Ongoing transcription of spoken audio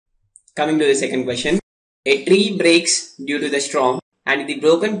Coming to the second question. A tree breaks due to the storm and the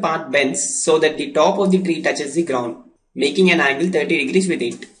broken part bends so that the top of the tree touches the ground, making an angle 30 degrees with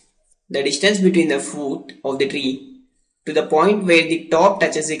it. The distance between the foot of the tree to the point where the top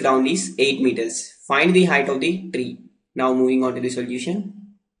touches the ground is 8 meters. Find the height of the tree. Now moving on to the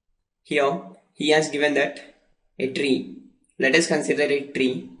solution. Here he has given that a tree. Let us consider a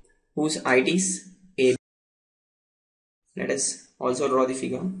tree whose height is A. Let us also draw the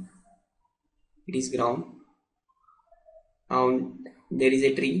figure. It is ground and there is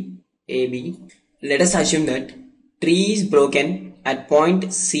a tree AB. Let us assume that tree is broken at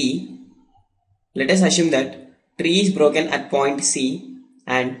point C. Let us assume that tree is broken at point C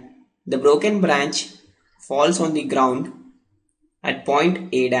and the broken branch falls on the ground at point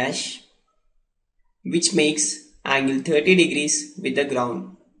A dash, which makes angle 30 degrees with the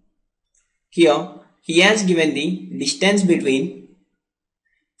ground. Here he has given the distance between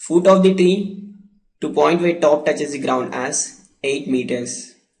foot of the tree to point where top touches the ground as 8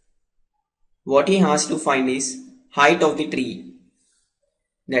 meters. What he has to find is height of the tree,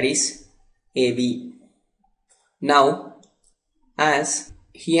 that is AB. Now as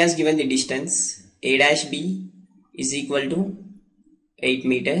he has given the distance A dash B is equal to 8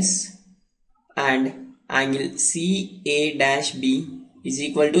 meters and angle CA dash B is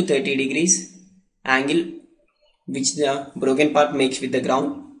equal to 30 degrees, angle which the broken part makes with the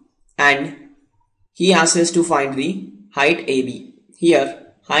ground, and he asks us to find the height AB.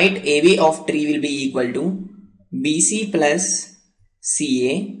 Here height AB of tree will be equal to BC plus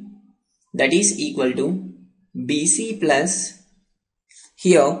CA, that is equal to BC plus,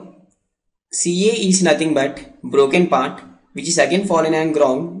 here CA is nothing but broken part which is again fallen on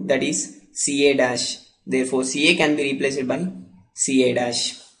ground, that is CA dash. Therefore CA can be replaced by CA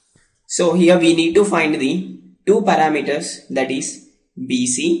dash. So here we need to find the two parameters, that is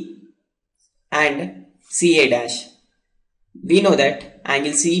BC and CA dash. We know that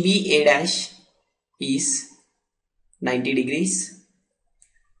angle CBA dash is 90 degrees.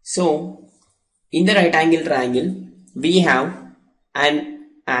 So in the right angle triangle we have an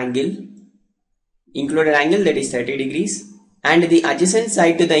angle, included angle, that is 30 degrees, and the adjacent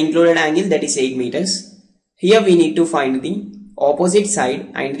side to the included angle, that is 8 meters. Here we need to find the opposite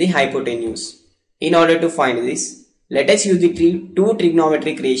side and the hypotenuse. In order to find this, let us use the two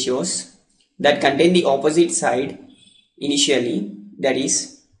trigonometric ratios that contain the opposite side initially, that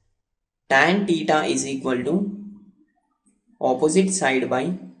is tan theta is equal to opposite side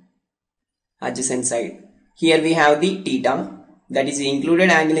by adjacent side. Here we have the theta, that is the included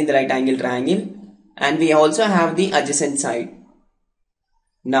angle in the right angle triangle, and we also have the adjacent side.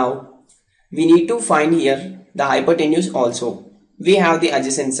 Now we need to find here the hypotenuse also. We have the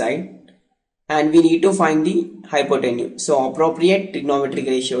adjacent side and we need to find the hypotenuse. So appropriate trigonometric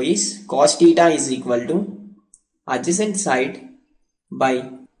ratio is cos theta is equal to adjacent side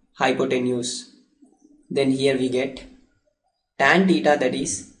by hypotenuse. Then here we get tan theta, that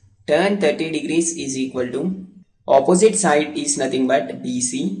is tan 30 degrees is equal to opposite side is nothing but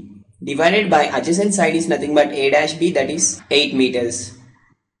BC divided by adjacent side is nothing but A dash B, that is 8 meters.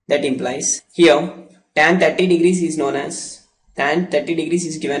 That implies here tan 30 degrees is known as, tan 30 degrees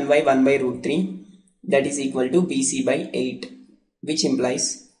is given by 1 by root 3, that is equal to BC by 8, which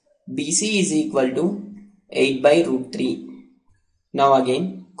implies BC is equal to 8 by root 3. Now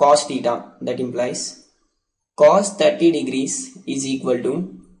again cos theta, that implies cos 30 degrees is equal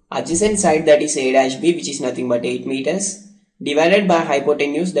to adjacent side, that is A dash B, which is nothing but 8 meters, divided by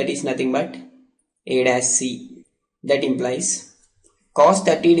hypotenuse, that is nothing but A dash C. That implies cos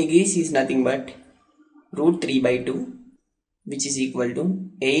 30 degrees is nothing but root 3 by 2, which is equal to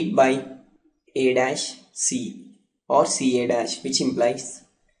 8 by A dash C or CA dash, which implies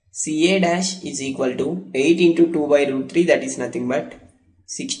CA dash is equal to 8 into 2 by root 3, that is nothing but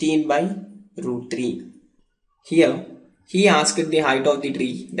 16 by root 3. Here he asked the height of the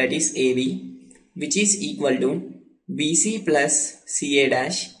tree, that is AB, which is equal to BC plus CA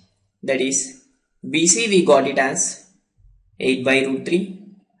dash, that is BC we got it as 8 by root 3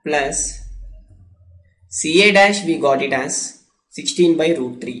 plus CA dash we got it as 16 by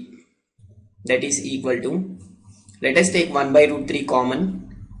root 3, that is equal to, let us take 1 by root 3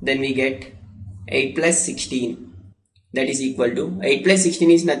 common, then we get 8 plus 16, that is equal to, 8 plus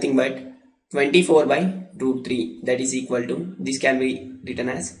 16 is nothing but 24 by root 3, that is equal to, this can be written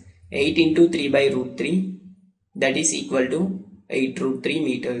as 8 into 3 by root 3, that is equal to 8 root 3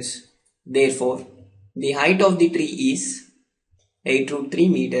 meters. Therefore the height of the tree is 8 root 3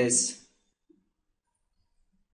 meters.